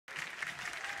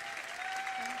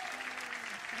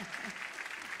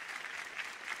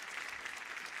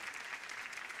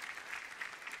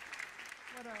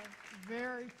a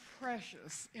very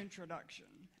precious introduction,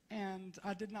 and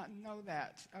I did not know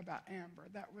that about Amber.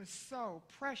 That was so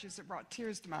precious, it brought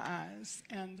tears to my eyes,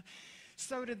 and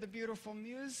so did the beautiful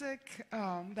music,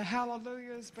 the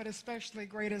hallelujahs, but especially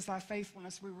Great Is Thy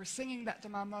Faithfulness. We were singing that to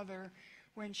my mother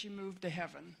when she moved to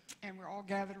heaven, and we're all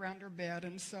gathered around her bed,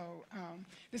 and so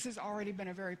this has already been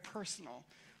a very personal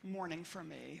morning for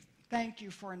me. Thank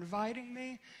you for inviting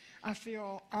me. I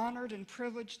feel honored and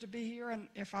privileged to be here, and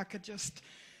if I could just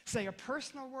say a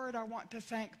personal word, I want to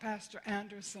thank Pastor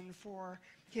Anderson for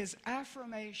his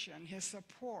affirmation, his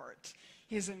support,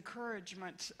 his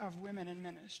encouragement of women in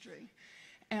ministry.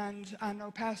 And I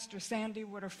know Pastor Sandy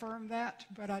would affirm that,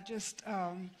 but I just, there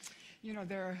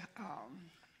are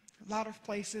a lot of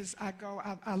places I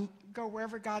go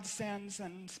wherever God sends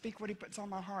and speak what he puts on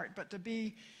my heart, but to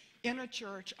be in a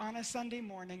church on a Sunday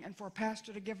morning and for a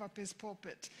pastor to give up his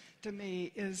pulpit to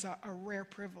me is a rare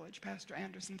privilege. Pastor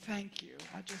Anderson, thank you.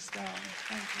 I just,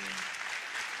 thank you.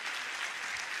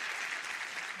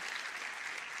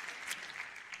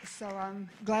 So I'm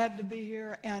glad to be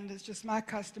here, and it's just my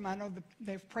custom. I know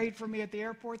they've prayed for me at the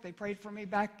airport. They prayed for me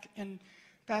back in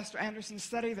Pastor Anderson's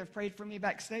study. They've prayed for me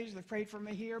backstage. They've prayed for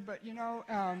me here, but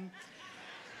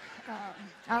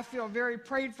I feel very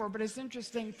prayed for, but it's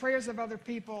interesting. Prayers of other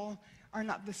people are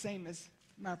not the same as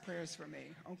my prayers for me,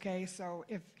 okay? So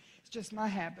it's just my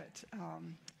habit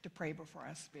to pray before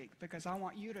I speak, because I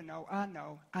want you to know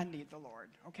I need the Lord,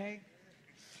 okay?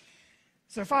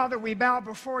 So, Father, we bow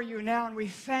before you now, and we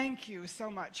thank you so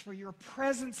much for your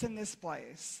presence in this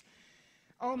place.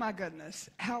 Oh, my goodness,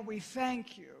 how we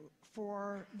thank you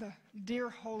for the dear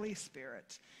Holy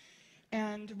Spirit.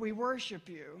 And we worship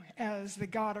you as the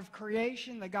God of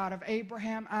creation, the God of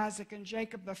Abraham, Isaac, and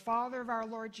Jacob, the Father of our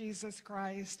Lord Jesus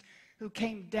Christ, who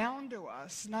came down to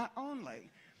us not only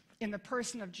in the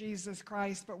person of Jesus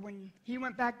Christ, but when he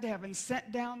went back to heaven,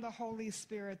 sent down the Holy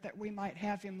Spirit that we might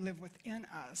have him live within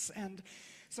us. And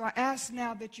so I ask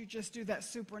now that you just do that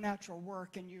supernatural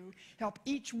work and you help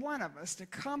each one of us to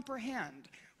comprehend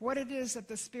what it is that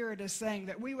the Spirit is saying,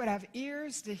 that we would have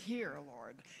ears to hear,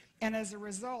 Lord. And as a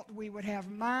result, we would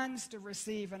have minds to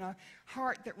receive and a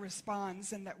heart that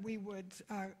responds, and that we would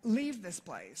leave this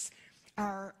place.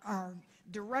 Our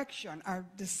direction, our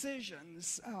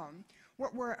decisions,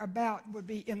 what we're about would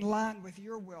be in line with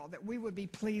your will, that we would be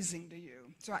pleasing to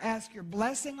you. So I ask your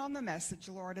blessing on the message,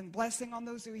 Lord, and blessing on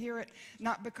those who hear it,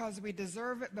 not because we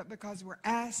deserve it, but because we're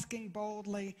asking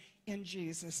boldly in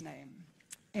Jesus' name.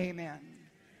 Amen.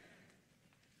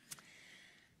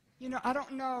 You know, I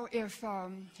don't know if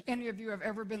any of you have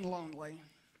ever been lonely.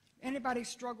 Anybody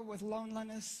struggle with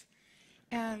loneliness?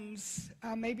 And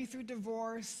maybe through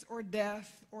divorce or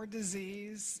death or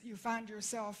disease, you find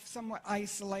yourself somewhat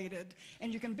isolated.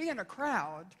 And you can be in a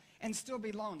crowd and still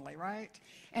be lonely, right?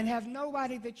 And have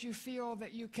nobody that you feel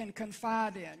that you can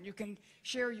confide in. You can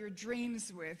share your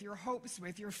dreams with, your hopes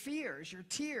with, your fears, your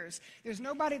tears. There's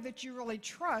nobody that you really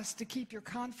trust to keep your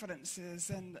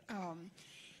confidences.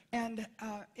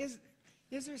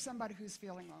 Is there somebody who's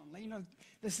feeling lonely? You know,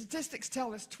 the statistics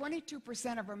tell us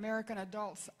 22% of American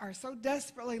adults are so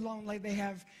desperately lonely they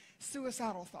have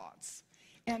suicidal thoughts.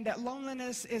 And that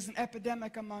loneliness is an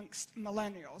epidemic amongst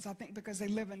millennials, I think because they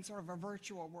live in sort of a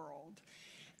virtual world.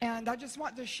 And I just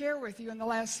want to share with you, in the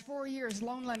last 4 years,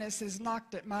 loneliness has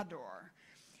knocked at my door.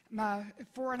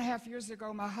 4.5 years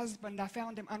ago, my husband, I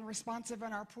found him unresponsive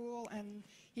in our pool, and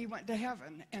he went to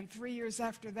heaven. And 3 years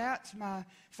after that, my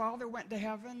father went to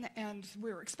heaven, and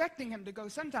we were expecting him to go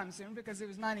sometime soon because he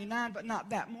was 99, but not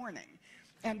that morning.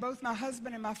 And both my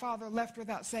husband and my father left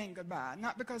without saying goodbye.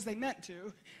 Not because they meant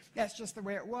to, that's just the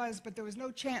way it was, but there was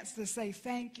no chance to say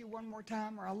thank you one more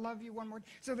time or I love you one more.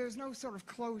 So there was no sort of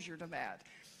closure to that.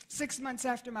 6 months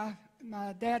after my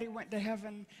daddy went to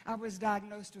heaven, I was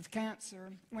diagnosed with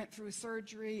cancer, went through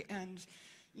surgery and,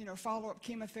 follow-up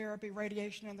chemotherapy,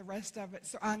 radiation, and the rest of it.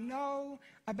 So I know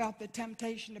about the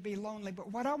temptation to be lonely, but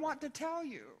what I want to tell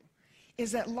you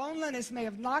is that loneliness may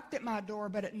have knocked at my door,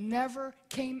 but it never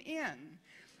came in.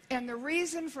 And the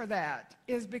reason for that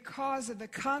is because of the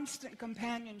constant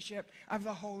companionship of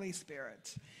the Holy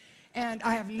Spirit. And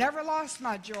I have never lost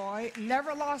my joy,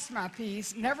 never lost my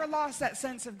peace, never lost that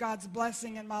sense of God's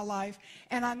blessing in my life.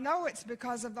 And I know it's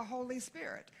because of the Holy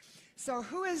Spirit. So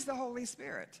who is the Holy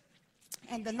Spirit?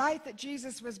 And the night that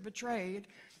Jesus was betrayed,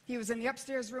 he was in the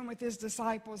upstairs room with his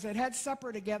disciples. They'd had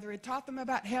supper together. He taught them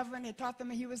about heaven. He taught them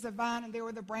he was the vine and they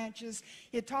were the branches.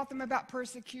 He taught them about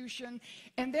persecution.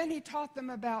 And then he taught them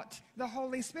about the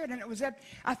Holy Spirit. And it was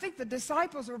I think the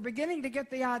disciples were beginning to get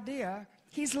the idea,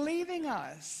 he's leaving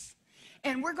us.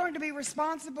 And we're going to be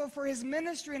responsible for his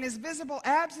ministry and his visible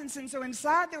absence. And so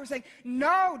inside they were saying,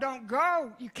 no, don't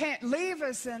go. You can't leave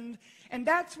us. And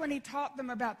that's when he taught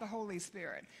them about the Holy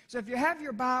Spirit. So if you have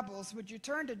your Bibles, would you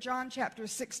turn to John chapter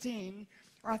 16?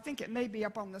 Or I think it may be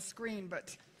up on the screen,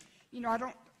 but, you know,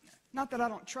 not that I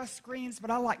don't trust screens,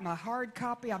 but I like my hard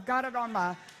copy. I've got it on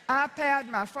my iPad,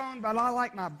 my phone, but I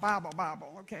like my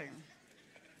Bible. Okay.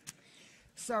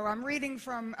 So I'm reading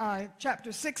from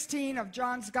chapter 16 of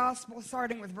John's Gospel,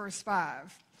 starting with verse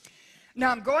 5.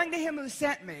 Now I'm going to him who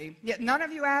sent me, yet none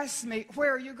of you asked me,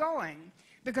 where are you going?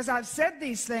 Because I've said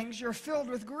these things, you're filled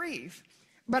with grief.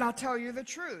 But I'll tell you the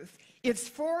truth. It's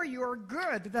for your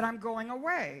good that I'm going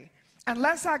away.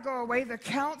 Unless I go away, the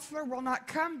counselor will not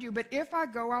come to you, but if I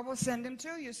go, I will send him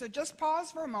to you. So just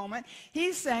pause for a moment.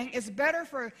 He's saying it's better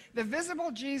for the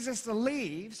visible Jesus to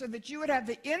leave so that you would have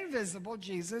the invisible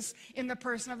Jesus in the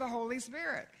person of the Holy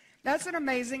Spirit. That's an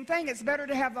amazing thing. It's better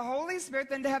to have the Holy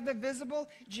Spirit than to have the visible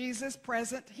Jesus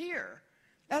present here.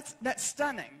 That's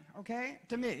stunning, okay,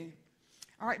 to me.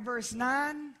 All right, verse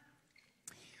 9.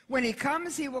 When he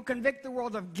comes, he will convict the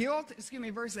world of guilt,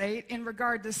 verse 8, in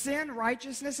regard to sin,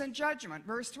 righteousness, and judgment.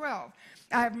 Verse 12,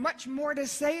 I have much more to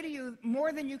say to you,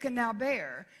 more than you can now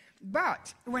bear.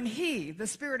 But when he, the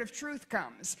Spirit of truth,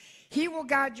 comes, he will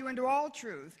guide you into all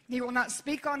truth. He will not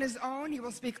speak on his own. He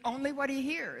will speak only what he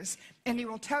hears, and he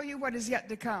will tell you what is yet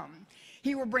to come.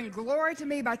 He will bring glory to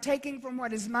me by taking from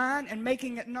what is mine and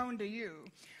making it known to you.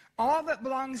 All that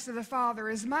belongs to the Father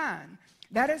is mine.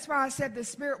 That is why I said the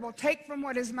Spirit will take from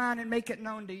what is mine and make it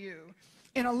known to you.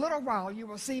 In a little while you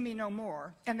will see me no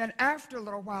more, and then after a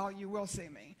little while you will see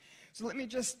me. So let me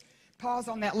just pause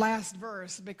on that last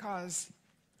verse because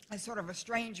it's sort of a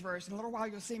strange verse. In a little while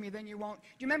you'll see me, then you won't. Do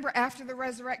you remember after the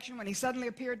resurrection when he suddenly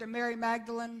appeared to Mary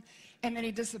Magdalene and then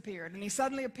he disappeared? And he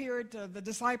suddenly appeared to the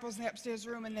disciples in the upstairs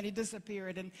room and then he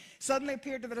disappeared. And suddenly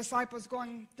appeared to the disciples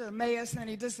going to Emmaus and then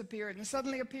he disappeared. And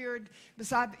suddenly appeared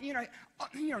beside,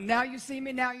 now you see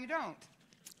me, now you don't.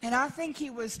 And I think he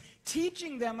was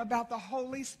teaching them about the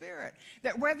Holy Spirit,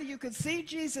 that whether you could see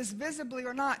Jesus visibly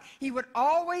or not, he would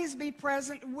always be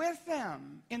present with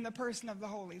them in the person of the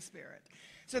Holy Spirit.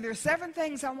 So there are 7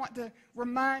 things I want to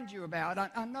remind you about.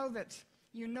 I know that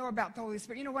you know about the Holy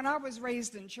Spirit. You know, when I was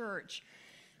raised in church,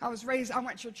 I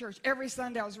went to church every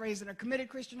Sunday. I was raised in a committed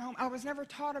Christian home. I was never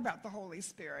taught about the Holy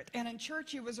Spirit. And in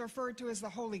church, he was referred to as the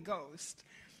Holy Ghost.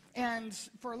 And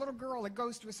for a little girl, a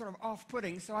ghost was sort of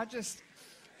off-putting. So I just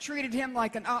treated him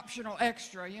like an optional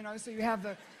extra, So you have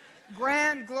the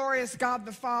grand, glorious God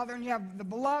the Father, and you have the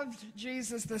beloved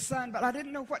Jesus the Son. But I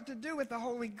didn't know what to do with the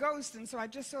Holy Ghost, and so I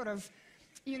just sort of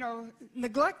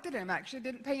neglected him, actually,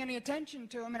 didn't pay any attention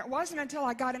to him. And it wasn't until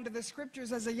I got into the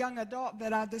scriptures as a young adult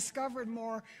that I discovered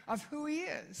more of who he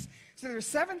is. So there's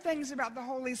 7 things about the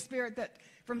Holy Spirit that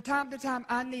from time to time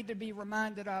I need to be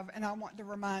reminded of, and I want to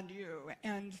remind you.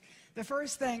 And the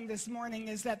first thing this morning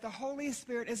is that the Holy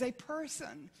Spirit is a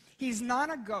person. He's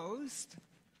not a ghost.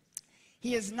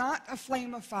 He is not a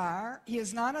flame of fire. He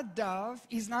is not a dove.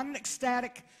 He's not an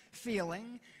ecstatic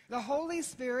feeling. The Holy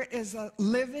Spirit is a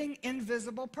living,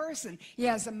 invisible person. He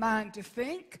has a mind to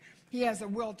think. He has a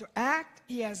will to act.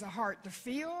 He has a heart to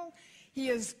feel. He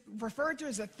is referred to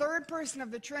as a third person of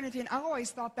the Trinity, and I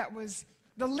always thought that was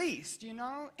the least,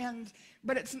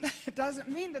 But it doesn't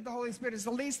mean that the Holy Spirit is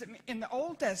the least. In the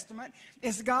Old Testament,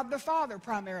 it's God the Father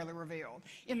primarily revealed.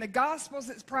 In the Gospels,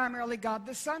 it's primarily God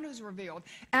the Son who's revealed.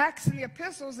 Acts and the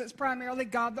Epistles, it's primarily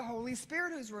God the Holy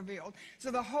Spirit who's revealed.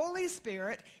 So the Holy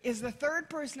Spirit is the third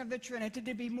person of the Trinity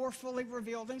to be more fully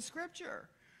revealed in Scripture.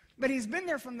 But he's been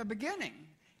there from the beginning.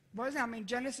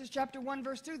 Genesis chapter 1,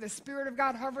 verse 2, the Spirit of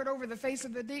God hovered over the face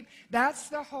of the deep. That's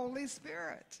the Holy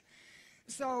Spirit.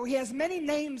 So he has many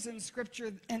names in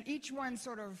Scripture, and each one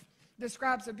sort of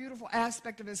describes a beautiful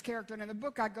aspect of his character. And in the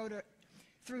book, I go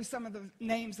through some of the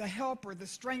names: the helper, the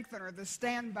strengthener, the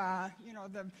standby,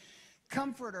 the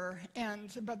comforter.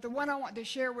 But the one I want to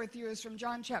share with you is from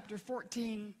John chapter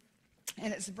 14,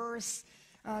 and it's verse,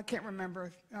 I can't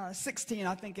remember, 16,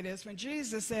 I think it is, when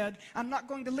Jesus said, I'm not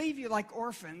going to leave you like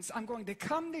orphans. I'm going to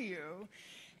come to you.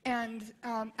 And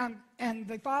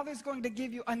the Father's going to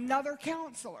give you another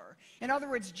counselor. In other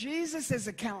words, Jesus is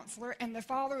a counselor, and the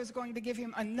Father is going to give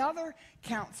him another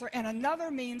counselor, and another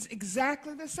means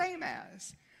exactly the same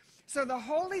as. So the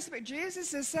Holy Spirit,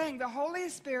 Jesus is saying the Holy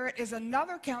Spirit is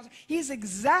another counselor. He's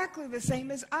exactly the same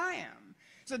as I am.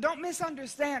 So don't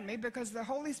misunderstand me, because the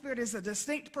Holy Spirit is a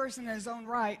distinct person in his own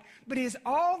right, but he's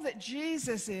all that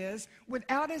Jesus is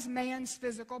without his man's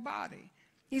physical body.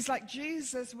 He's like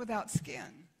Jesus without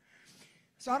skin.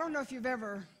 So I don't know if you've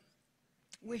ever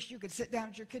wished you could sit down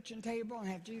at your kitchen table and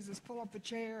have Jesus pull up a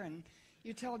chair and,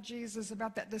 You tell Jesus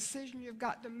about that decision you've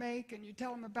got to make, and you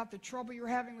tell him about the trouble you're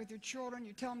having with your children.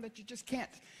 You tell him that you just can't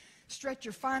stretch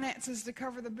your finances to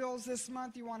cover the bills this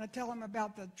month. You want to tell him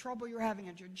about the trouble you're having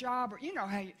at your job, or you know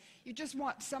how you just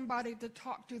want somebody to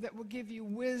talk to that will give you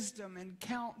wisdom and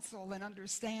counsel and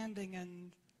understanding,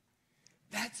 and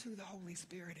that's who the Holy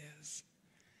Spirit is.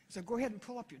 So go ahead and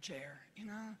pull up your chair,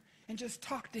 and just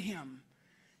talk to him.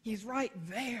 He's right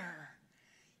there.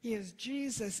 He is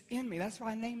Jesus in me. That's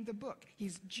why I named the book.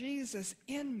 He's Jesus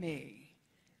in me,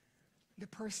 the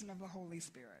person of the Holy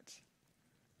Spirit.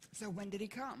 So when did he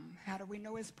come? How do we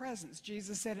know his presence?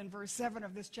 Jesus said in verse 7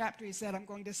 of this chapter, he said, I'm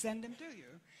going to send him to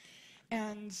you.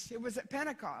 And it was at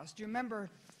Pentecost. Do you remember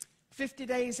 50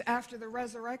 days after the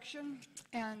resurrection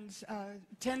and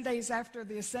 10 days after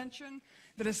the ascension?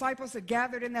 The disciples had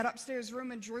gathered in that upstairs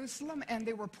room in Jerusalem, and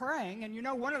they were praying.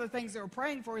 And one of the things they were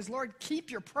praying for is, Lord,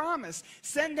 keep your promise.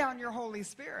 Send down your Holy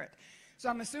Spirit. So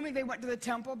I'm assuming they went to the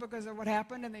temple because of what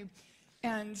happened,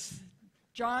 and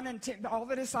John and all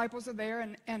the disciples are there,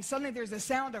 and suddenly there's a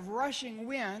sound of rushing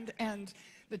wind, and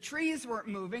the trees weren't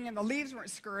moving, and the leaves weren't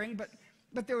scurrying,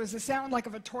 but there was a sound like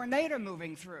of a tornado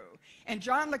moving through. And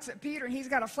John looks at Peter, and he's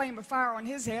got a flame of fire on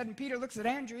his head, and Peter looks at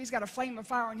Andrew, he's got a flame of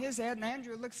fire on his head, and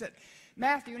Andrew looks at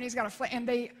Matthew, and he's got a flame, and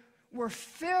they were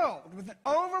filled with an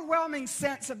overwhelming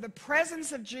sense of the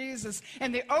presence of Jesus,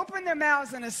 and they opened their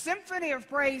mouths in a symphony of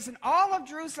praise, and all of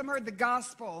Jerusalem heard the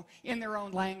gospel in their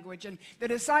own language, and the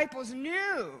disciples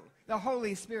knew the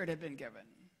Holy Spirit had been given.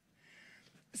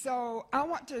 So I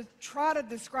want to try to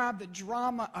describe the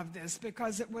drama of this,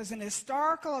 because it was an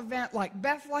historical event like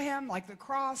Bethlehem, like the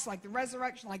cross, like the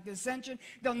resurrection, like the ascension.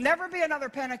 There'll never be another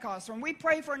Pentecost. When we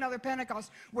pray for another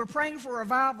Pentecost, we're praying for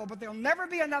revival, but there'll never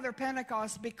be another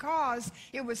Pentecost because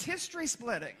it was history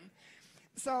splitting.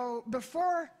 So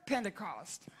before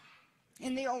Pentecost,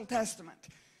 in the Old Testament,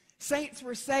 saints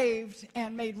were saved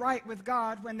and made right with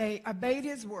God when they obeyed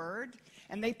his word.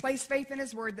 And they placed faith in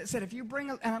his word that said, if you bring,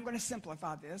 and I'm going to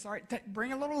simplify this, all right,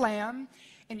 bring a little lamb,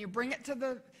 and you bring it to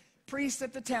the priest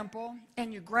at the temple,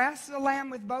 and you grasp the lamb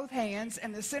with both hands,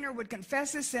 and the sinner would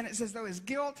confess his sin. It says, though his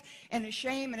guilt and his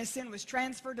shame and his sin was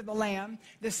transferred to the lamb,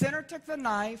 the sinner took the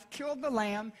knife, killed the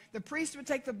lamb, the priest would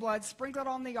take the blood, sprinkle it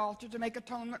on the altar to make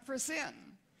atonement for sin.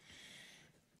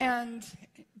 And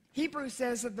Hebrews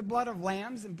says that the blood of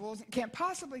lambs and bulls can't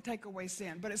possibly take away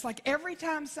sin, but it's like every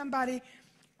time somebody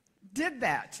did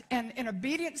that, and in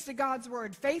obedience to God's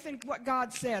word, faith in what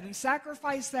God said, and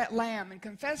sacrificed that lamb, and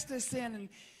confessed his sin, and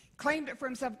claimed it for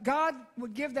himself, God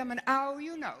would give them an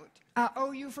IOU note. I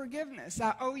owe you forgiveness.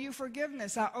 I owe you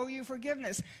forgiveness. I owe you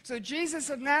forgiveness. So Jesus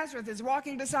of Nazareth is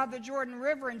walking beside the Jordan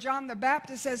River, and John the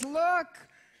Baptist says, look,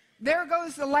 there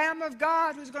goes the Lamb of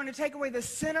God who's going to take away the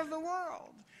sin of the world.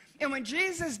 And when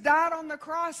Jesus died on the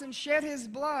cross and shed his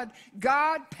blood,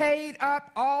 God paid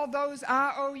up all those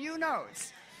IOU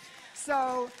notes.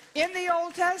 So in the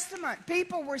Old Testament,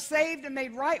 people were saved and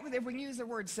made right with, if we can use the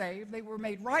word saved, they were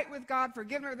made right with God,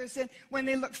 forgiven of their sin, when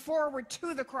they looked forward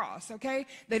to the cross, okay?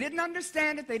 They didn't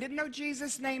understand it, they didn't know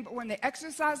Jesus' name, but when they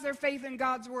exercised their faith in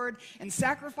God's word and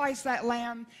sacrificed that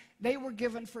lamb, they were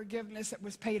given forgiveness that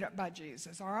was paid up by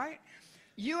Jesus, all right?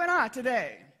 You and I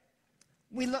today,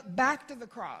 we look back to the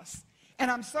cross. And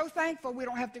I'm so thankful we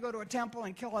don't have to go to a temple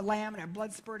and kill a lamb and have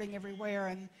blood spurting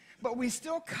everywhere. But we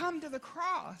still come to the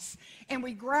cross, and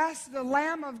we grasp the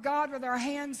Lamb of God with our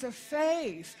hands of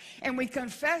faith, and we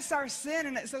confess our sin,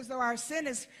 and it's as though our sin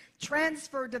is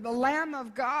transferred to the Lamb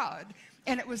of God,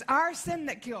 and it was our sin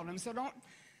that killed him. So don't,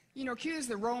 accuse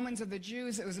the Romans or the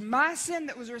Jews. It was my sin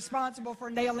that was responsible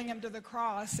for nailing him to the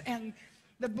cross, and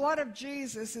the blood of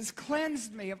Jesus has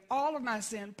cleansed me of all of my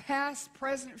sin, past,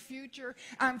 present, future.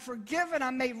 I'm forgiven.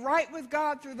 I'm made right with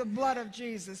God through the blood of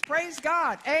Jesus. Praise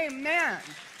God. Amen.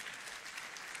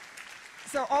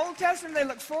 So Old Testament, they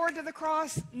look forward to the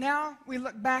cross. Now we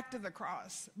look back to the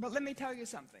cross. But let me tell you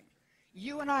something.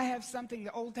 You and I have something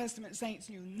the Old Testament saints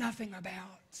knew nothing about.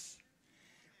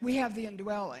 We have the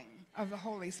indwelling of the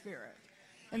Holy Spirit.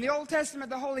 In the Old Testament,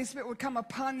 the Holy Spirit would come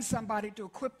upon somebody to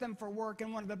equip them for work.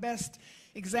 And one of the best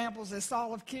examples is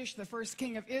Saul of Kish, the first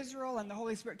king of Israel. And the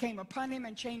Holy Spirit came upon him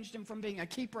and changed him from being a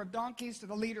keeper of donkeys to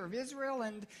the leader of Israel.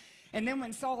 And then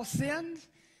when Saul sinned,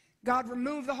 God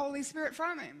removed the Holy Spirit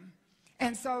from him.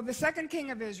 And so the second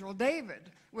king of Israel, David,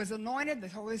 was anointed. The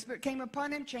Holy Spirit came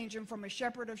upon him, changed him from a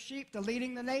shepherd of sheep to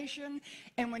leading the nation.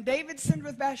 And when David sinned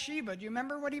with Bathsheba, do you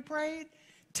remember what he prayed?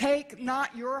 Take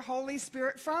not your Holy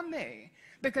Spirit from me.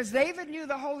 Because David knew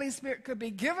the Holy Spirit could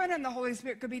be given and the Holy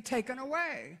Spirit could be taken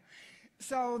away.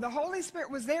 So the Holy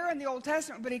Spirit was there in the Old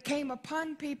Testament, but he came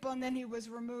upon people and then he was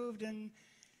removed. And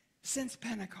since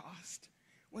Pentecost,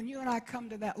 When you and I come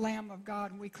to that Lamb of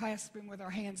God and we clasp him with our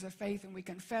hands of faith and we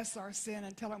confess our sin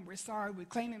and tell him we're sorry, we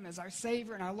claim him as our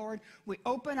Savior and our Lord, we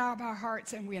open up our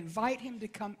hearts and we invite him to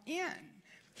come in.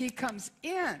 He comes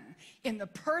in the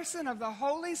person of the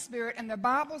Holy Spirit, and the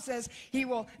Bible says he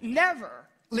will never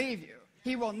leave you.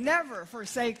 He will never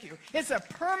forsake you. It's a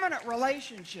permanent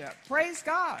relationship. Praise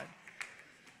God.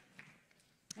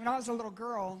 When I was a little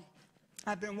girl,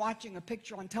 I'd been watching a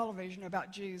picture on television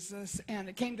about Jesus, and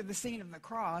it came to the scene of the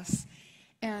cross,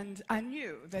 and I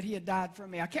knew that he had died for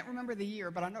me. I can't remember the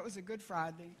year, but I know it was a Good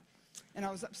Friday, and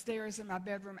I was upstairs in my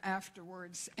bedroom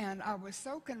afterwards, and I was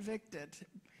so convicted,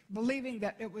 believing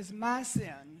that it was my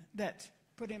sin that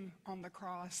put him on the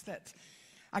cross, that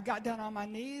I got down on my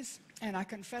knees and I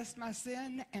confessed my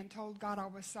sin and told God I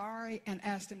was sorry and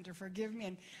asked him to forgive me.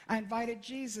 And I invited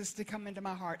Jesus to come into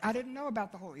my heart. I didn't know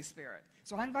about the Holy Spirit.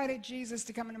 So I invited Jesus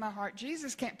to come into my heart.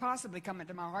 Jesus can't possibly come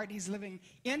into my heart. He's living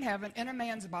in heaven in a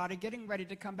man's body, getting ready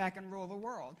to come back and rule the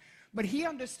world. But he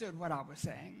understood what I was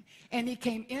saying. And he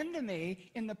came into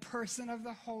me in the person of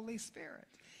the Holy Spirit.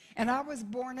 And I was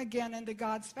born again into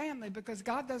God's family, because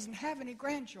God doesn't have any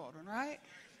grandchildren, right?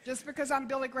 Just because I'm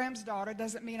Billy Graham's daughter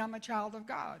doesn't mean I'm a child of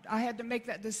God. I had to make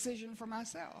that decision for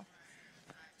myself.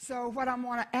 So what I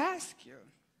want to ask you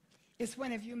is,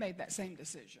 when have you made that same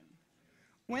decision?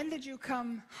 When did you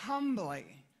come humbly,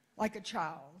 like a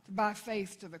child, by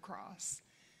faith to the cross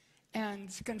and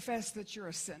confess that you're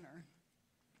a sinner?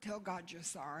 Tell God you're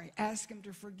sorry. Ask him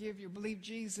to forgive you. Believe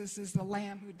Jesus is the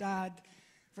Lamb who died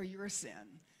for your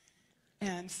sin.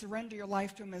 And surrender your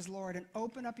life to him as Lord, and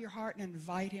open up your heart and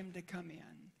invite him to come in.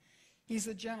 He's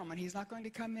a gentleman. He's not going to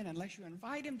come in unless you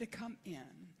invite him to come in.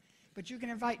 But you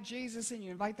can invite Jesus and you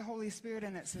invite the Holy Spirit,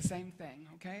 and it's the same thing,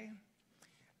 okay?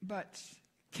 But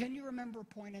can you remember a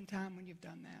point in time when you've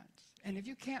done that? And if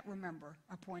you can't remember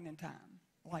a point in time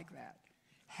like that,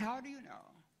 how do you know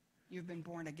you've been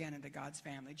born again into God's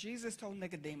family? Jesus told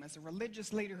Nicodemus, a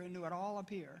religious leader who knew it all up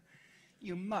here,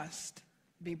 you must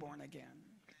be born again.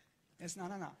 It's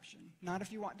not an option. Not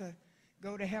if you want to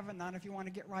go to heaven, not if you want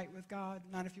to get right with God,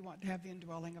 not if you want to have the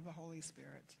indwelling of the Holy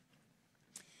Spirit.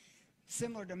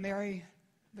 Similar to Mary,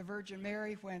 the Virgin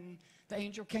Mary, when the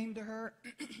angel came to her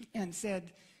and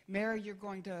said, Mary, you're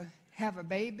going to have a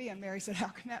baby. And Mary said, how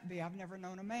can that be? I've never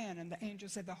known a man. And the angel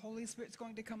said, the Holy Spirit's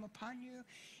going to come upon you,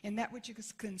 and that which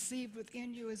is conceived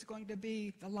within you is going to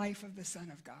be the life of the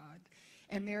Son of God.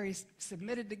 And Mary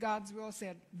submitted to God's will,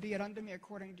 said, be it unto me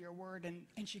according to your word.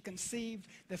 And she conceived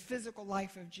the physical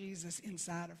life of Jesus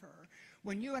inside of her.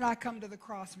 When you and I come to the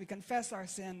cross, we confess our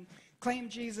sin, claim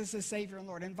Jesus as Savior and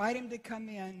Lord, invite him to come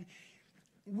in,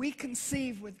 we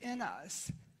conceive within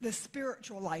us the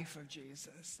spiritual life of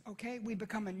Jesus, okay? We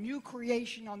become a new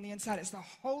creation on the inside. It's the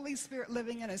Holy Spirit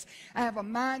living in us. I have a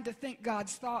mind to think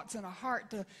God's thoughts, and a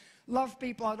heart to love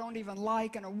people I don't even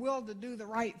like, and a will to do the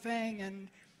right thing, and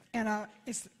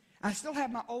I still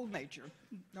have my old nature,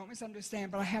 don't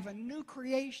misunderstand, but I have a new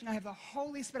creation. I have the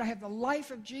Holy Spirit. I have the life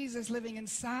of Jesus living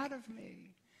inside of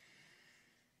me.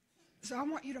 So I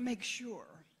want you to make sure,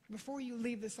 before you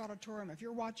leave this auditorium, if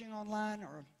you're watching online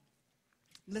or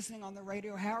listening on the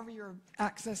radio, however you're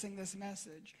accessing this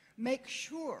message, make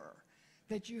sure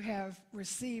that you have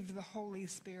received the Holy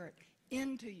Spirit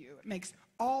into you. It makes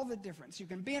all the difference. You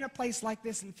can be in a place like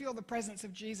this and feel the presence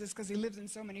of Jesus because he lives in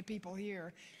so many people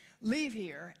here. Leave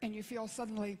here and you feel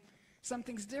suddenly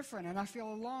something's different, and I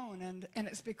feel alone, and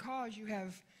it's because you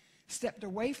have stepped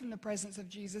away from the presence of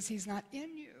Jesus. He's not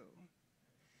in you.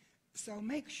 So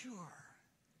make sure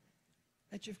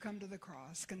that you've come to the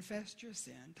cross, confessed your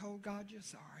sin, told God you're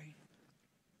sorry,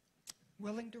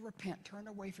 willing to repent, turn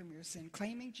away from your sin,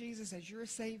 claiming Jesus as your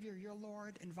Savior, your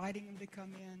Lord, inviting him to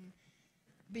come in.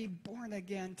 Be born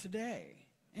again today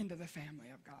into the family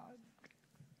of God.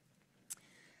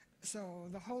 So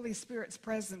the Holy Spirit's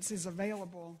presence is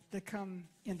available to come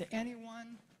into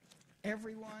anyone,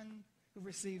 everyone who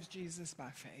receives Jesus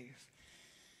by faith.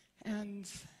 And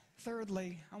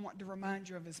thirdly, I want to remind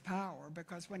you of his power,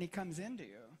 because when he comes into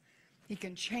you, he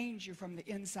can change you from the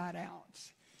inside out.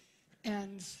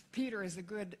 And Peter is a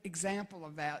good example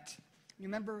of that. You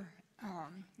remember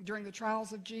during the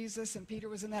trials of Jesus, and Peter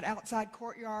was in that outside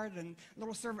courtyard, and a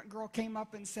little servant girl came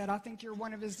up and said, I think you're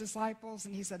one of his disciples.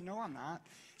 And he said, no, I'm not.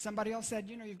 Somebody else said,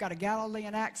 you've got a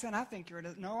Galilean accent. I think you're,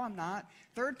 no, I'm not.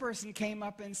 Third person came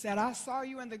up and said, I saw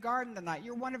you in the garden tonight.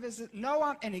 You're one of his, no,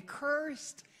 I'm, and he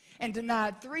cursed and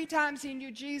denied 3 times he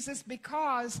knew Jesus,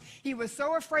 because he was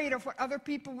so afraid of what other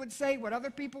people would say, what other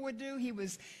people would do. He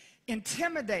was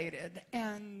intimidated.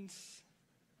 And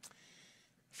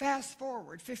fast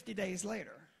forward 50 days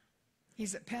later,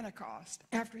 he's at Pentecost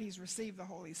after he's received the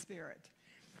Holy Spirit.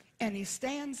 And he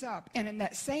stands up, and in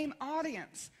that same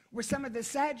audience were some of the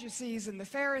Sadducees and the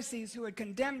Pharisees who had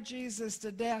condemned Jesus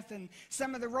to death, and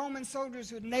some of the Roman soldiers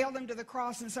who had nailed him to the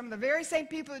cross, and some of the very same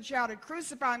people that shouted,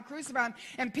 "Crucify him, crucify him."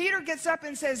 And Peter gets up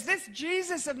and says, "This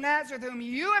Jesus of Nazareth whom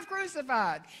you have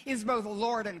crucified is both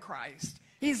Lord and Christ.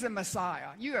 He's the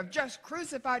Messiah. You have just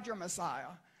crucified your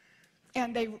Messiah."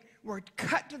 And they were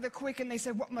cut to the quick, and they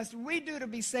said, "What must we do to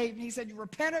be saved?" And he said, "You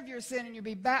repent of your sin, and you'll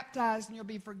be baptized, and you'll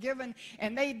be forgiven."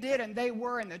 And they did, and they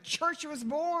were, and the church was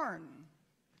born.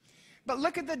 But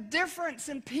look at the difference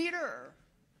in Peter.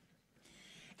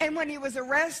 And when he was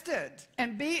arrested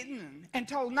and beaten and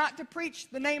told not to preach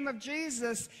the name of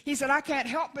Jesus, he said, "I can't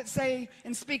help but say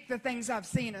and speak the things I've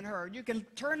seen and heard. You can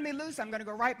turn me loose. I'm going to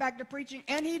go right back to preaching."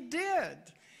 And he did.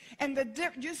 And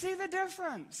you see the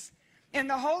difference? And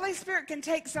the Holy Spirit can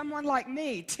take someone like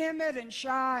me, timid and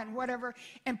shy and whatever,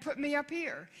 and put me up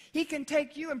here. He can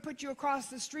take you and put you across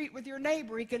the street with your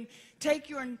neighbor. He can take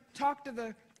you and talk to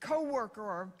the coworker,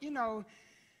 or,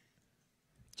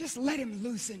 just let him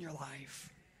loose in your life.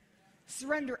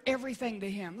 Surrender everything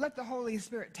to him. Let the Holy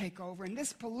Spirit take over. In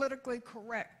this politically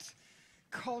correct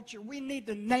culture, we need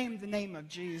to name the name of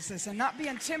Jesus and not be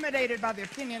intimidated by the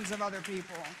opinions of other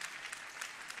people.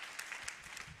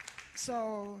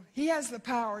 So he has the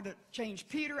power to change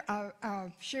Peter.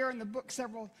 I share in the book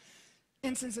several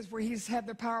instances where he's had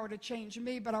the power to change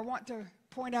me, but I want to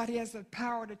point out he has the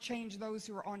power to change those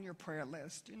who are on your prayer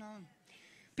list.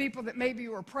 People that maybe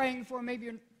you were praying for, maybe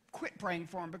you quit praying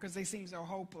for them because they seem so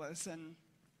hopeless, and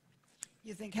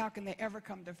you think, how can they ever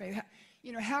come to faith?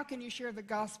 How can you share the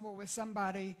gospel with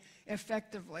somebody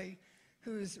effectively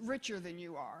who's richer than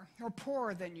you are, or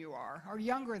poorer than you are, or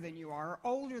younger than you are, or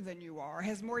older than you are, or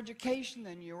has more education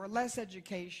than you, or less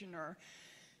education, or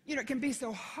it can be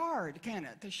so hard, can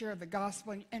it, to share the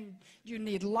gospel? And you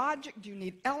need logic, do you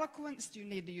need eloquence, do you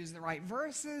need to use the right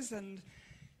verses? And,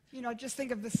 just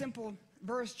think of the simple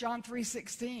verse, John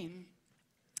 3:16,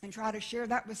 and try to share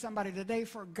that with somebody today.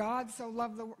 For God so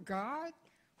loved the world. God?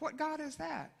 What God is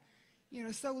that?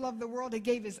 So loved the world, he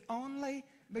gave his only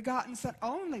begotten Son.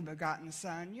 Only begotten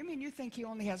Son? You think he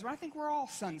only has one? I think we're all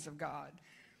sons of God.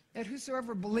 That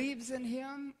whosoever believes in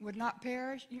him would not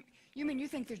perish. You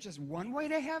think there's just one way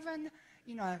to heaven?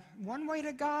 One way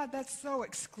to God? That's so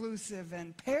exclusive.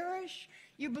 And perish?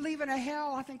 You believe in a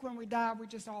hell? I think when we die, we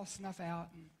just all snuff out.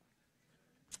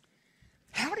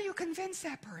 How do you convince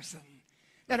that person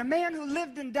that a man who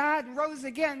lived and died and rose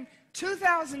again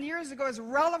 2,000 years ago is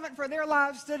relevant for their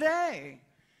lives today?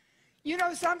 You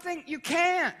know something? You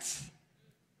can't.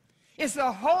 It's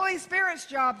the Holy Spirit's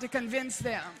job to convince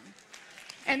them.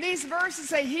 And these verses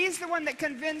say he's the one that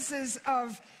convinces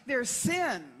of their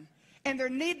sin and their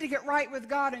need to get right with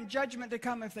God and judgment to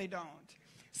come if they don't.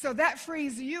 So that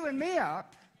frees you and me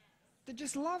up to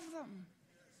just love them.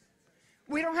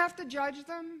 We don't have to judge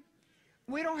them.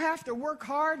 We don't have to work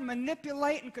hard,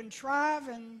 manipulate, and contrive,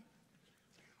 and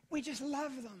we just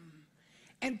love them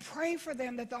and pray for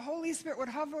them that the Holy Spirit would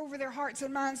hover over their hearts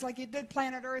and minds like he did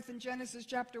planet Earth in Genesis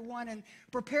chapter 1, and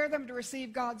prepare them to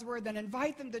receive God's word, then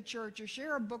invite them to church or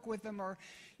share a book with them, or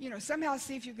somehow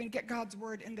see if you can get God's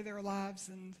word into their lives,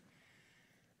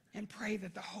 and pray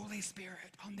that the Holy Spirit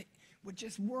would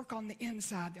just work on the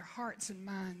inside, their hearts and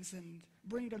minds, and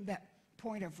bring them that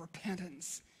point of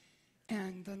repentance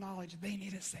and the knowledge they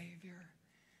need a Savior.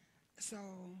 So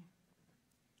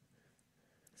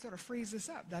it sort of frees us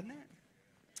up, doesn't it?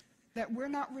 That we're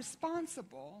not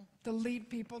responsible to lead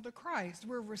people to Christ.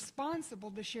 We're responsible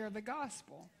to share the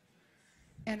gospel.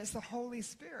 And it's the Holy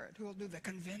Spirit who will do the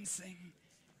convincing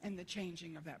and the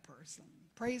changing of that person.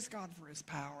 Praise God for his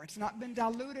power. It's not been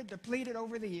diluted, depleted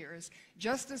over the years.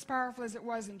 Just as powerful as it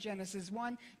was in Genesis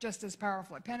 1, just as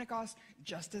powerful at Pentecost,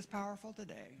 just as powerful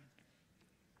today.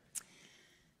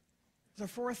 So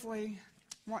fourthly,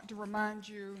 I want to remind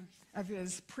you of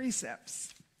his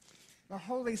precepts. The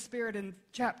Holy Spirit in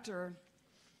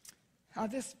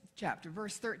this chapter,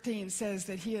 verse 13, says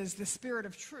that he is the Spirit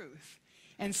of truth.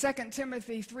 And 2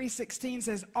 Timothy 3:16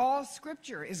 says, all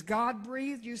Scripture is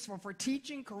God-breathed, useful for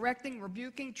teaching, correcting,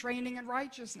 rebuking, training in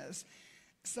righteousness.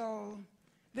 So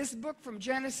this book from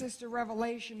Genesis to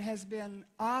Revelation has been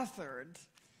authored,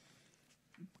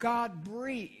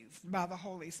 God-breathed by the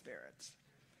Holy Spirit.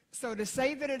 So to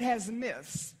say that it has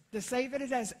myths, to say that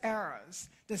it has errors,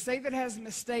 to say that it has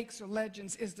mistakes or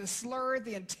legends is to slur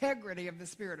the integrity of the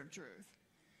Spirit of truth.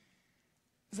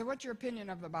 So what's your opinion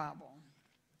of the Bible?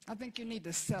 I think you need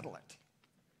to settle it.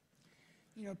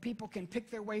 People can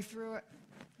pick their way through it.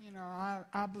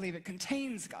 I believe it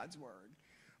contains God's word.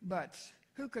 But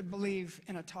Who could believe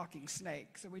in a talking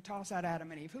snake? So we toss out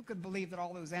Adam and Eve. Who could believe that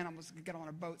all those animals could get on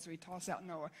a boat? So we toss out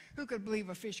Noah. Who could believe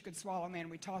a fish could swallow a man?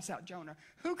 We toss out Jonah.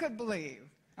 Who could believe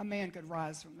a man could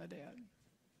rise from the dead?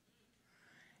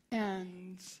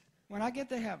 And when I get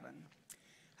to heaven,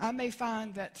 I may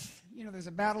find that, there's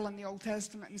a battle in the Old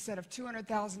Testament. Instead of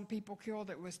 200,000 people killed,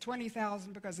 it was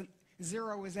 20,000 because a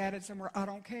zero was added somewhere. I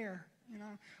don't care.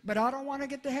 But I don't want to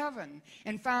get to heaven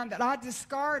and find that I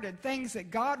discarded things that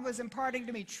God was imparting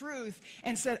to me, truth,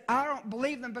 and said, I don't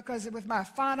believe them because with my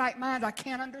finite mind, I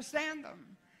can't understand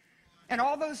them. And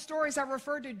all those stories I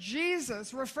referred to,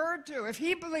 Jesus referred to. If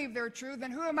he believed they're true,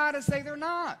 then who am I to say they're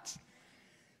not?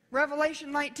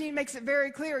 Revelation 19 makes it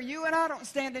very clear. You and I don't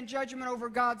stand in judgment over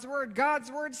God's word. God's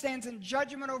word stands in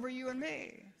judgment over you and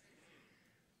me.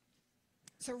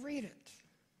 So read it.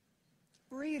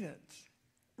 Read it.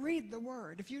 Read the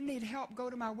Word. If you need help, go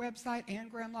to my website,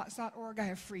 anngrahamlotz.org. I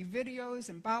have free videos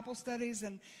and Bible studies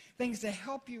and things to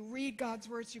help you read God's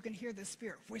Word so you can hear the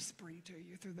Spirit whispering to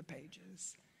you through the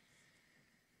pages.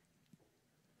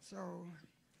 So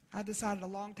I decided a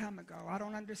long time ago, I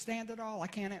don't understand it all. I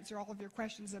can't answer all of your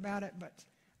questions about it, but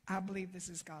I believe this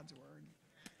is God's Word.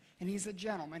 And he's a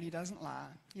gentleman. He doesn't lie.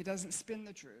 He doesn't spin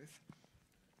the truth.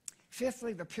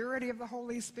 Fifthly, the purity of the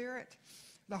Holy Spirit.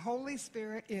 The Holy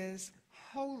Spirit is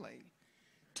holy,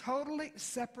 totally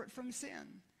separate from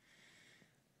sin.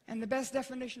 And the best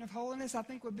definition of holiness, I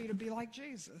think, would be to be like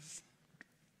Jesus.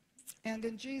 And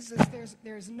in Jesus,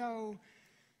 there's no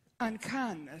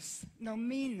unkindness, no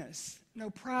meanness, no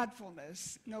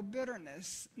pridefulness, no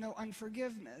bitterness, no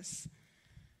unforgiveness,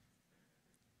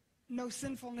 no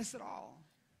sinfulness at all.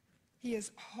 He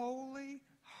is holy,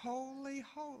 holy,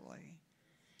 holy.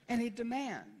 And he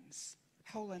demands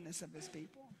holiness of his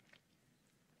people.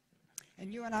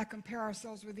 And you and I compare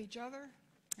ourselves with each other,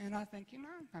 and I think,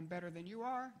 I'm better than you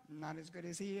are. I'm not as good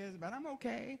as he is, but I'm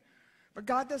okay. But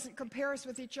God doesn't compare us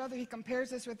with each other. He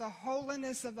compares us with the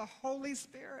holiness of the Holy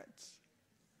Spirit.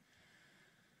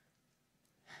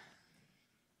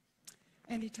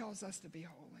 And he tells us to be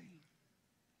holy.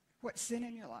 What sin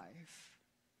in your life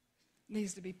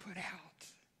needs to be put out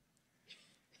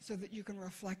so that you can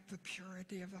reflect the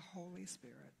purity of the Holy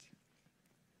Spirit.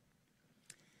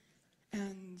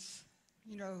 And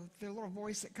the little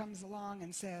voice that comes along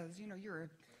and says, you're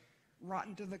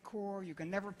rotten to the core, you can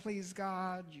never please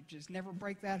God, you just never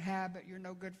break that habit, you're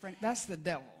no good friend. That's the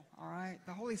devil, all right?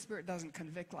 The Holy Spirit doesn't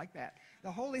convict like that.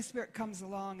 The Holy Spirit comes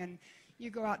along and you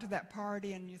go out to that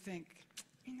party and you think,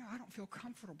 I don't feel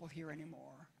comfortable here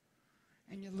anymore.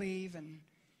 And you leave and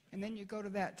then you go to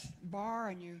that bar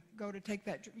and you go to take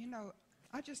that,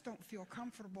 I just don't feel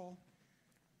comfortable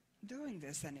doing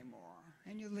this anymore.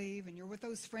 And you leave and you're with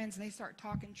those friends and they start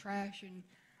talking trash and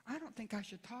I don't think I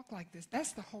should talk like this.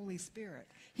 That's the Holy Spirit.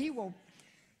 He will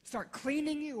start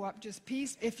cleaning you up just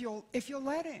peace if you'll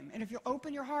let him. And if you'll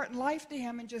open your heart and life to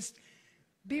him and just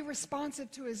be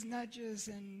responsive to his nudges,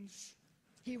 and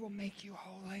he will make you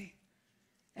holy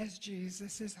as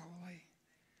Jesus is holy.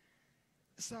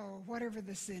 So whatever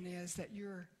the sin is that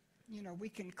we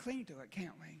can cling to it,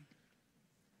 can't we?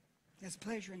 There's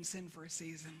pleasure in sin for a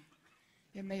season.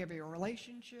 It may be a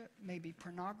relationship, maybe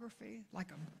pornography,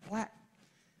 like a black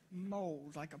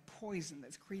mold, like a poison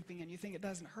that's creeping, and you think it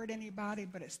doesn't hurt anybody,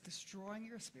 but it's destroying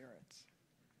your spirits.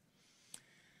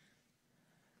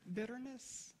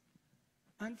 Bitterness,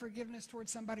 unforgiveness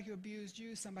towards somebody who abused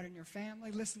you, somebody in your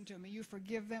family. Listen to me. You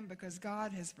forgive them because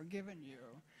God has forgiven you.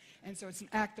 And so it's an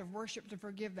act of worship to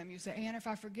forgive them. You say, and if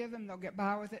I forgive them, they'll get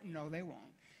by with it. No, they won't.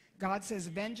 God says,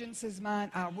 vengeance is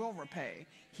mine, I will repay.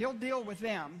 He'll deal with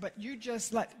them, but you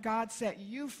just let God set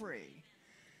you free.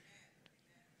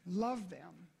 Love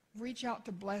them. Reach out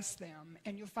to bless them,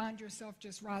 and you'll find yourself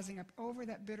just rising up over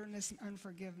that bitterness and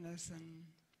unforgiveness. And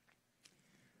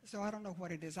so I don't know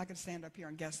what it is. I could stand up here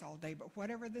and guess all day, but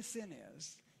whatever the sin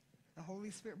is, the Holy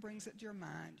Spirit brings it to your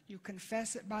mind. You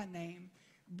confess it by name,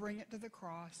 bring it to the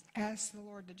cross, ask the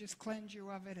Lord to just cleanse you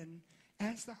of it, and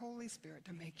ask the Holy Spirit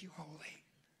to make you holy.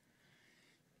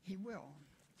 He will.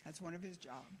 That's one of his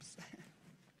jobs.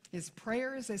 His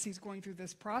prayers as he's going through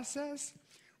this process.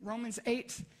 Romans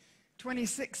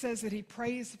 8:26 says that he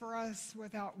prays for us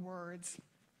without words.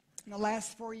 In the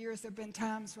last 4 years, there have been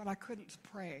times when I couldn't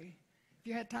pray. Have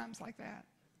you had times like that?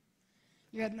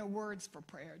 You had no words for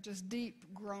prayer, just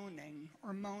deep groaning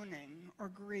or moaning or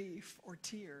grief or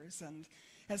tears. And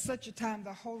at such a time,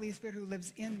 the Holy Spirit who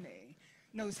lives in me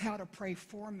knows how to pray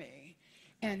for me.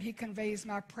 And he conveys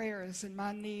my prayers and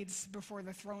my needs before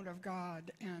the throne of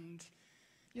God. And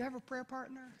you have a prayer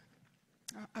partner?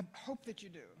 I hope that you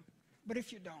do. But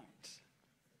if you don't,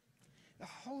 the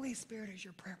Holy Spirit is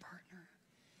your prayer partner.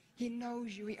 He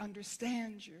knows you. He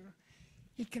understands you.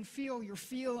 He can feel your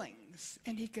feelings,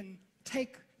 and he can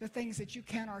take the things that you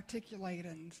can't articulate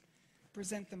and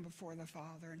present them before the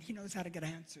Father, and he knows how to get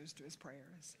answers to his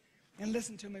prayers. And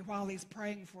listen to me while he's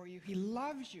praying for you. He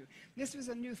loves you. This was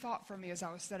a new thought for me as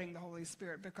I was studying the Holy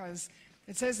Spirit, because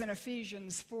it says in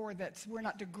Ephesians 4 that we're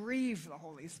not to grieve the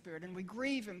Holy Spirit, and we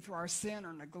grieve him through our sin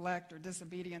or neglect or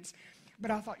disobedience.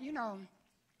 But I thought,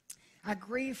 I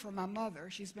grieve for my mother.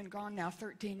 She's been gone now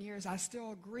 13 years. I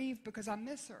still grieve because I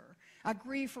miss her. I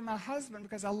grieve for my husband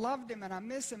because I loved him and I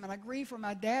miss him. And I grieve for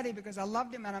my daddy because I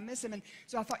loved him and I miss him. And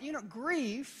so I thought,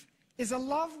 grief is a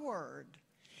love word.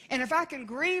 And if I can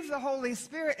grieve the Holy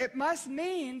Spirit, it must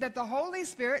mean that the Holy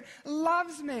Spirit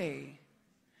loves me.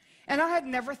 And I had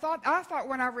never thought, I thought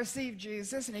when I received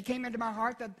Jesus and he came into my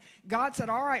heart that God said,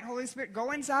 all right, Holy Spirit, go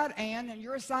inside Ann, and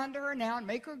you're assigned to her now and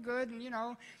make her good,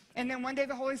 and then one day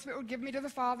the Holy Spirit would give me to the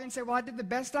Father and say, well, I did the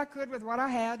best I could with what I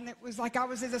had, and it was like I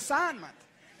was his assignment.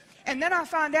 And then I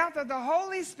found out that the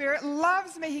Holy Spirit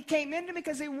loves me. He came into me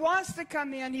because he wants to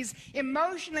come in. He's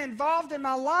emotionally involved in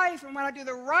my life, and when I do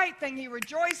the right thing, he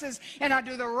rejoices, and I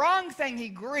do the wrong thing, he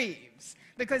grieves,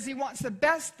 because he wants the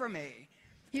best for me.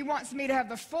 He wants me to have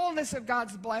the fullness of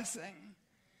God's blessing.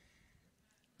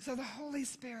 So the Holy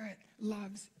Spirit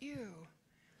loves you,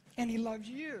 and he loves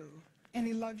you, and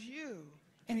he loves you,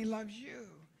 and he loves you,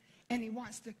 and he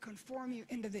wants to conform you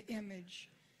into the image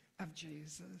of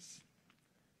Jesus.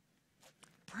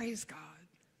 Praise God.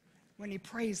 When he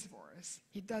prays for us,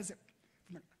 he does it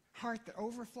from a heart that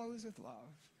overflows with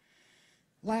love.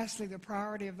 Lastly, the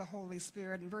priority of the Holy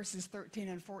Spirit. In verses 13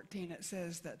 and 14, it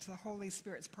says that the Holy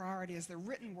Spirit's priority is the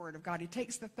written word of God. He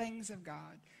takes the things of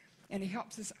God, and he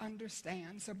helps us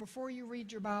understand. So before you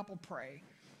read your Bible, pray.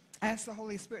 Ask the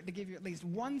Holy Spirit to give you at least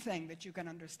one thing that you can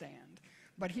understand.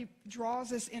 But he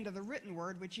draws us into the written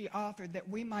word, which he authored, that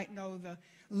we might know the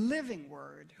living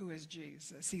word, who is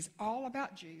Jesus. He's all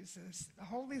about Jesus. The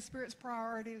Holy Spirit's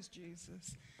priority is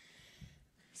Jesus.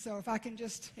 So if I can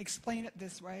just explain it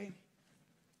this way.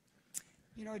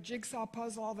 A jigsaw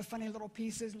puzzle, all the funny little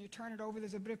pieces, and you turn it over,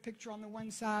 there's a bit of picture on the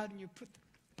one side, and you put the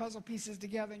puzzle pieces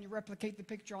together, and you replicate the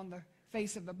picture on the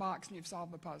face of the box, and you've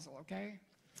solved the puzzle, okay?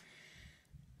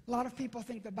 A lot of people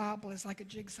think the Bible is like a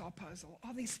jigsaw puzzle.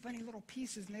 All these funny little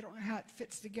pieces, and they don't know how it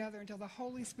fits together until the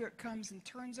Holy Spirit comes and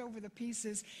turns over the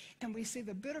pieces, and we see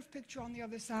the bit of picture on the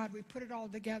other side. We put it all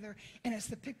together, and it's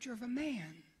the picture of a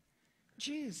man,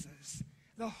 Jesus.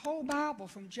 The whole Bible,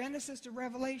 from Genesis to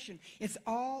Revelation, it's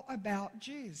all about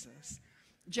Jesus.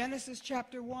 Genesis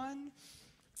chapter 1,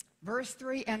 verse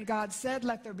 3, and God said,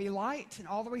 let there be light. And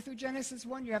all the way through Genesis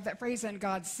 1, you have that phrase, and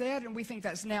God said, and we think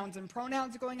that's nouns and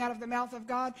pronouns going out of the mouth of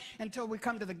God, until we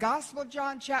come to the Gospel of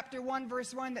John, chapter 1,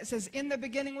 verse 1, that says, in the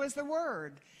beginning was the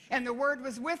Word, and the Word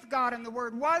was with God, and the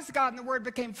Word was God, and the Word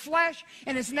became flesh,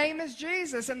 and his name is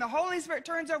Jesus. And the Holy Spirit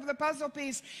turns over the puzzle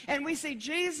piece, and we see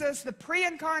Jesus, the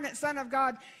pre-incarnate Son of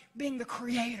God, being the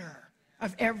creator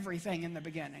of everything in the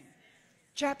beginning.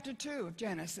 Chapter 2 of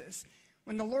Genesis,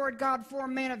 when the Lord God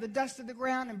formed man of the dust of the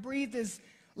ground and breathed his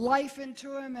life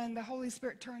into him, and the Holy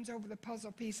Spirit turns over the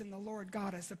puzzle piece, and the Lord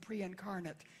God is the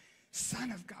pre-incarnate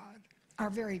Son of God. Our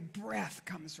very breath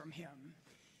comes from him.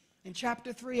 In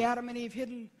chapter 3, Adam and Eve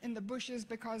hidden in the bushes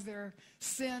because they're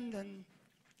sinned, and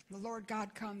the Lord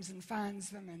God comes and finds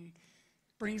them and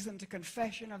brings them to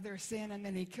confession of their sin, and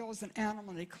then he kills an animal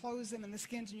and he clothes them in the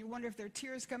skins, and you wonder if there are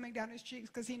tears coming down his cheeks,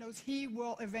 because he knows he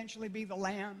will eventually be the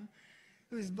lamb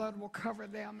whose blood will cover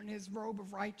them, and his robe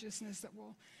of righteousness that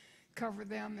will cover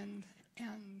them, and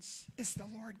it's the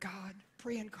Lord God,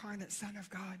 pre-incarnate Son of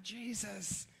God,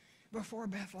 Jesus, before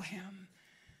Bethlehem,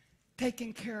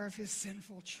 taking care of his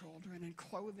sinful children and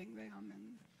clothing them.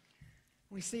 And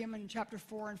we see him in chapter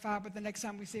 4 and 5, but the next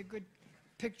time we see a good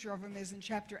picture of him is in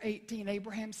chapter 18.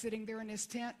 Abraham sitting there in his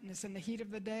tent, and it's in the heat of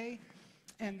the day,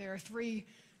 and there are 3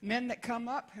 men that come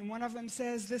up, and one of them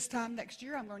says, this time next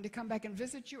year I'm going to come back and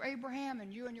visit you, Abraham,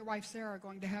 and you and your wife Sarah are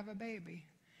going to have a baby.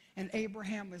 And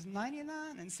Abraham was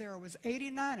 99 and Sarah was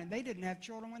 89, and they didn't have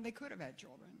children when they could have had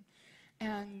children.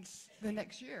 And the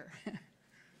next year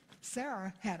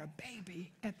Sarah had a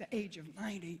baby at the age of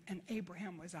 90, and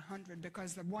Abraham was 100,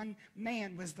 because the one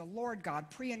man was the Lord God,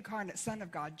 pre-incarnate Son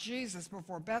of God, Jesus,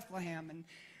 before Bethlehem. And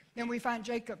then we find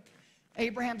Jacob,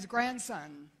 Abraham's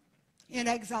grandson, in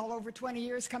exile over 20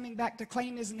 years, coming back to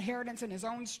claim his inheritance in his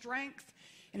own strength.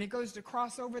 And he goes to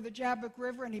cross over the Jabbok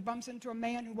River, and he bumps into a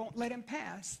man who won't let him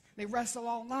pass. They wrestle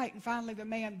all night, and finally the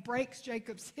man breaks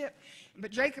Jacob's hip.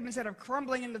 But Jacob, instead of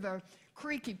crumbling into the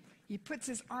creek, he puts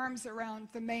his arms around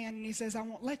the man and he says, I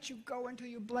won't let you go until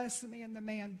you bless me. And the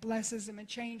man blesses him and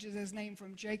changes his name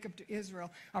from Jacob to Israel,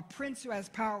 a prince who has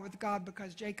power with God,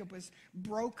 because Jacob was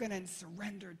broken and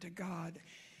surrendered to God.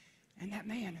 And that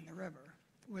man in the river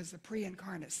was the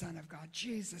pre-incarnate Son of God,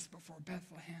 Jesus before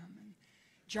Bethlehem. And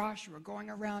Joshua going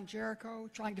around Jericho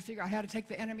trying to figure out how to take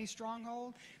the enemy's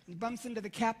stronghold. He bumps into the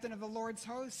captain of the Lord's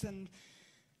hosts and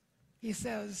he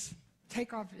says, he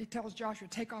tells Joshua,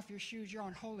 take off your shoes, you're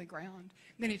on holy ground.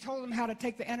 Then he told him how to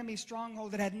take the enemy's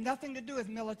stronghold that had nothing to do with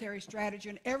military strategy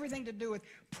and everything to do with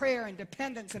prayer and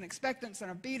dependence and expectance and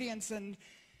obedience. And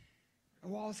the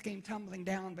walls came tumbling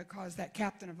down because that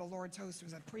captain of the Lord's host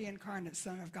was a pre-incarnate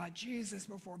Son of God, Jesus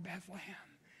before Bethlehem.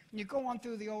 And you go on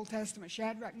through the Old Testament,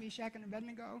 Shadrach, Meshach, and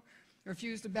Abednego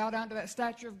refused to bow down to that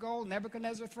statue of gold.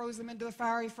 Nebuchadnezzar throws them into the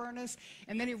fiery furnace,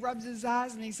 and then he rubs his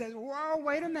eyes and he says, whoa,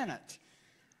 wait a minute.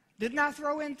 Didn't I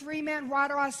throw in 3 men? Why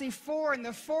do I see 4? And the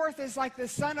 4th is like the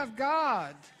Son of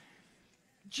God.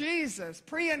 Jesus,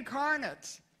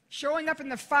 pre-incarnate, showing up in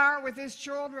the fire with his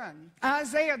children.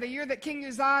 Isaiah, the year that King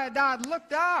Uzziah died,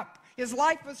 looked up. His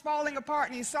life was falling apart,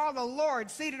 and he saw the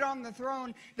Lord seated on the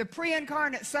throne, the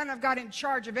pre-incarnate Son of God in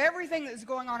charge of everything that's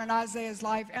going on in Isaiah's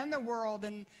life and the world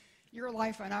and your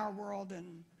life and our world,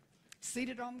 and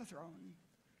seated on the throne.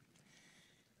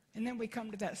 And then we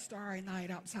come to that starry night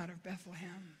outside of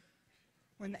Bethlehem,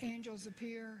 when the angels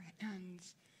appear and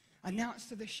announce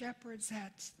to the shepherds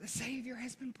that the Savior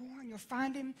has been born. You'll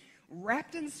find him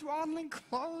wrapped in swaddling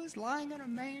clothes, lying in a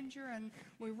manger. And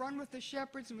we run with the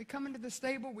shepherds and we come into the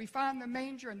stable. We find the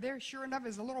manger, and there, sure enough,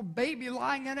 is a little baby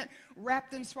lying in it,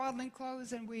 wrapped in swaddling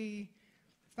clothes. And we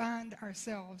find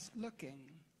ourselves looking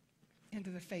into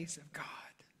the face of God,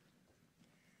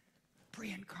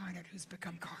 pre-incarnate who's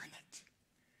become carnate.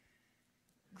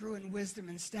 Grew in wisdom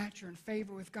and stature and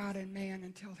favor with God and man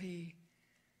until he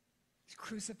was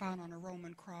crucified on a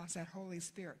Roman cross. That Holy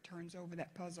Spirit turns over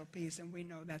that puzzle piece, and we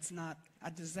know that's not a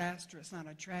disaster, it's not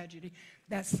a tragedy.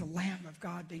 That's the Lamb of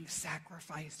God being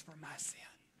sacrificed for my sin.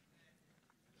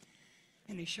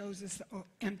 And he shows us the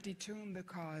empty tomb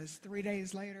because 3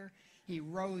 days later, he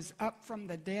rose up from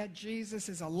the dead. Jesus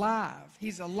is alive.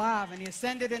 He's alive, and he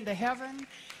ascended into heaven.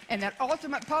 And that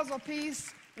ultimate puzzle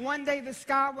piece, one day the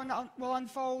sky will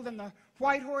unfold and the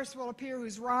white horse will appear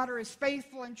whose rider is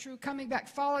faithful and true, coming back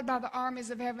followed by the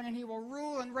armies of heaven, and he will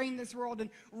rule and reign this world in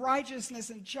righteousness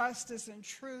and justice and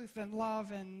truth and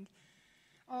love. And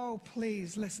oh,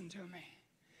 please listen to me.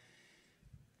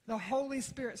 The Holy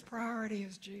Spirit's priority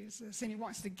is Jesus, and he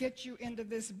wants to get you into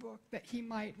this book that he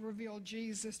might reveal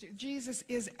Jesus to you. Jesus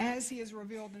is as he is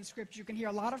revealed in Scripture. You can hear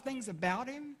a lot of things about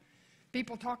him.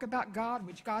 People talk about God,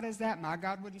 which God is that. My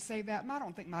God wouldn't say that. I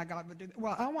don't think my God would do that.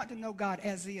 Well, I want to know God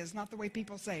as he is, not the way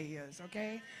people say he is,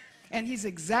 okay? And he's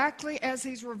exactly as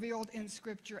he's revealed in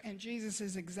Scripture, and Jesus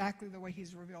is exactly the way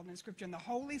he's revealed in Scripture. And the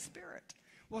Holy Spirit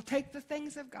will take the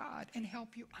things of God and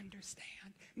help you understand.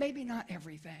 Maybe not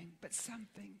everything, but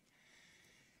something.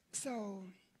 So,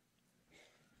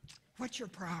 what's your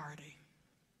priority?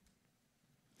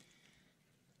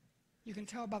 You can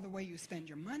tell by the way you spend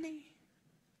your money,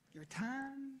 your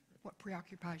time, what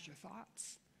preoccupies your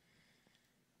thoughts.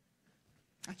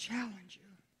 I challenge you,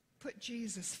 put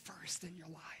Jesus first in your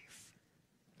life.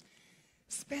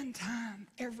 Spend time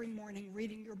every morning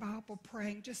reading your Bible,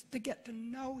 praying, just to get to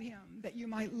know him, that you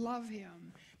might love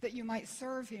him, that you might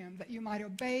serve him, that you might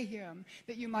obey him,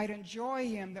 that you might enjoy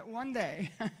him, that one day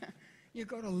you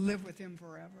go to live with him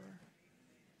forever.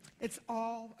 It's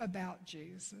all about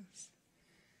Jesus.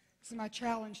 So my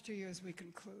challenge to you as we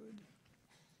conclude,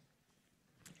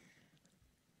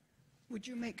 would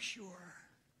you make sure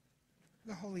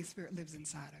the Holy Spirit lives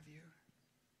inside of you?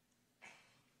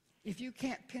 If you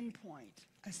can't pinpoint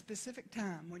a specific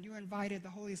time when you invited the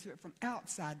Holy Spirit from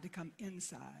outside to come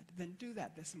inside, then do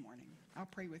that this morning. I'll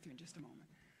pray with you in just a moment.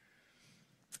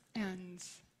 And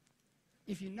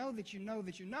if you know that you know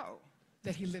that you know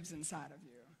that he lives inside of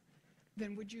you,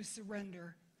 then would you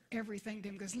surrender everything to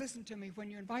him? Because listen to me, when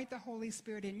you invite the Holy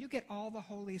Spirit in, you get all the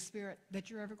Holy Spirit that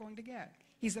you're ever going to get.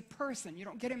 He's a person. You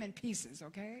don't get him in pieces,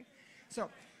 okay? So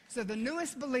the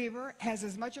newest believer has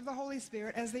as much of the Holy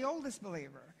Spirit as the oldest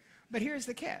believer. But here's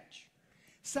the catch.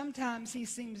 Sometimes he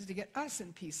seems to get us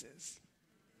in pieces.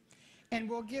 And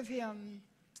we'll give him,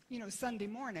 Sunday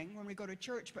morning when we go to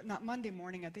church, but not Monday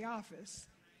morning at the office.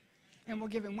 And we'll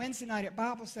give him Wednesday night at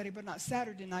Bible study, but not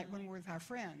Saturday night when we're with our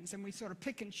friends. And we sort of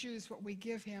pick and choose what we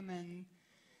give him. And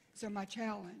so my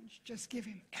challenge, just give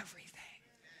him everything.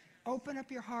 Open up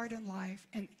your heart and life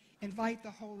and invite the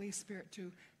Holy Spirit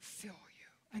to fill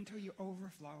you until you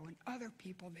overflow. And other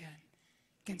people then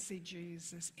can see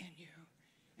Jesus in you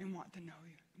and want to know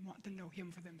you, want to know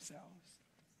him for themselves.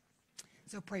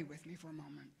 So pray with me for a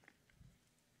moment.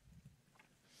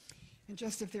 And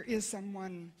just if there is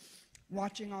someone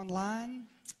watching online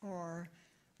or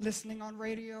listening on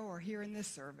radio or here in this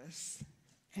service,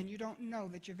 and you don't know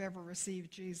that you've ever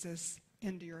received Jesus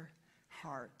into your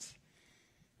heart,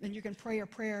 then you can pray a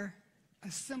prayer,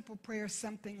 a simple prayer,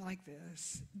 something like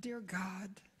this. Dear God,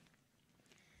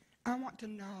 I want to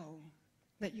know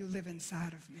that you live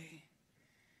inside of me.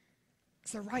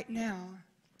 So right now,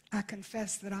 I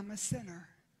confess that I'm a sinner,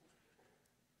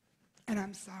 and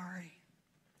I'm sorry,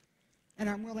 and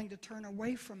I'm willing to turn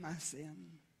away from my sin.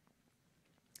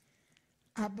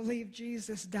 I believe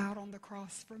Jesus died on the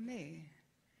cross for me,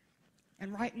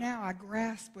 and right now I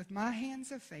grasp with my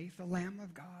hands of faith the Lamb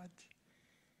of God,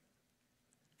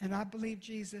 and I believe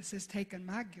Jesus has taken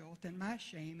my guilt and my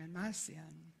shame and my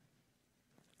sin,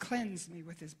 cleansed me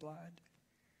with his blood,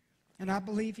 and I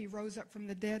believe he rose up from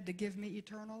the dead to give me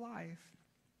eternal life.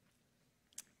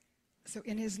 So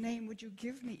in his name, would you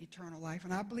give me eternal life?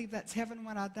 And I believe that's heaven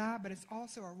when I die, but it's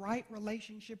also a right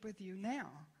relationship with you now.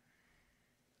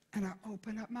 And I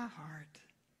open up my heart,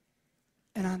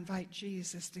 and I invite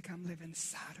Jesus to come live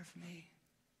inside of me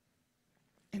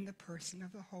in the person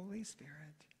of the Holy Spirit.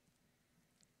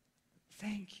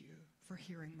 Thank you for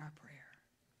hearing my prayer.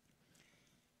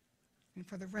 And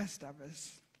for the rest of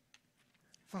us,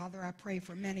 Father, I pray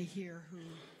for many here who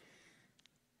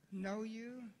know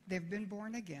you, they've been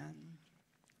born again,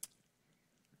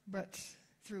 but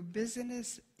through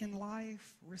busyness in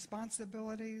life,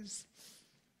 responsibilities,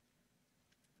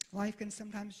 life can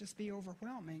sometimes just be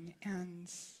overwhelming, and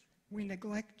we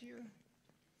neglect you,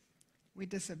 we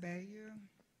disobey you,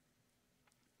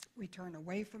 we turn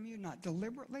away from you, not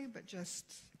deliberately, but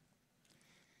just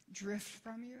drift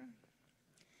from you.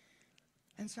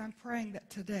 And so I'm praying that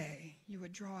today you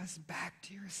would draw us back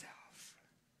to yourself,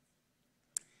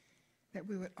 that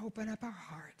we would open up our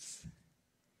hearts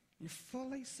and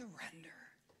fully surrender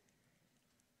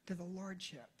to the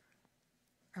lordship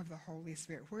of the Holy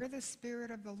Spirit. Where the Spirit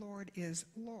of the Lord is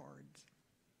Lord,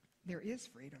 there is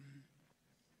freedom.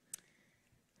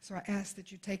 So I ask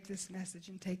that you take this message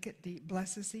and take it deep.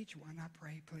 Bless us each one, I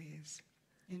pray, please.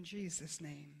 In Jesus'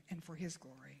 name and for his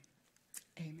glory.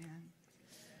 Amen.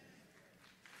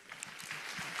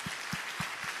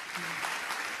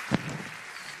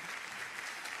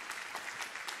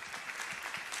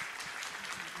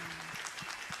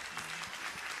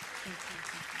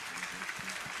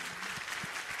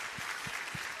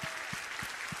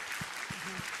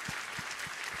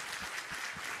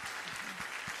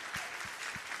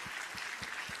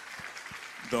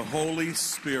 The Holy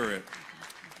Spirit.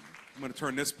 I'm going to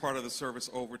turn this part of the service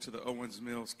over to the Owens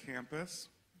Mills campus.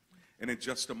 And in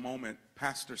just a moment,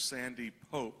 Pastor Sandy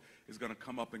Pope is going to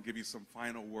come up and give you some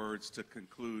final words to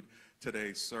conclude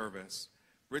today's service.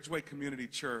 Bridgeway Community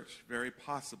Church very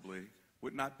possibly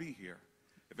would not be here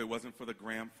if it wasn't for the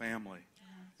Graham family.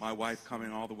 My wife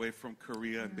coming all the way from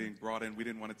Korea and being brought in. We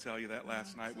didn't want to tell you that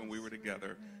last night when we were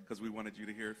together because we wanted you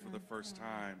to hear it for the first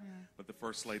time. But the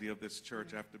first lady of this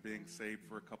church, after being saved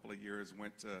for a couple of years,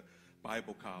 went to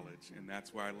Bible college, and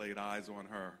that's where I laid eyes on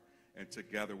her. And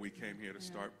together we came here to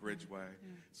start Bridgeway.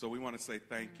 So we want to say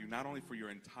thank you, not only for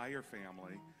your entire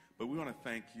family, but we want to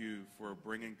thank you for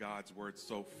bringing God's word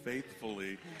so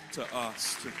faithfully to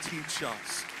us, to teach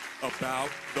us about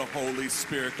the Holy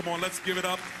Spirit. Come on, let's give it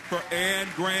up for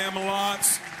Graham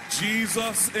Lotz,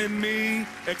 Jesus in me,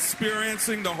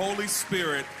 experiencing the Holy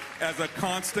Spirit as a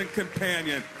constant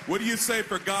companion. What do you say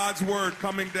for God's word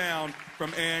coming down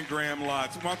from Graham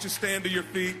Lotz? Why don't you stand to your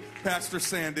feet, Pastor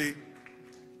Sandy?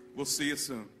 We'll see you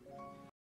soon.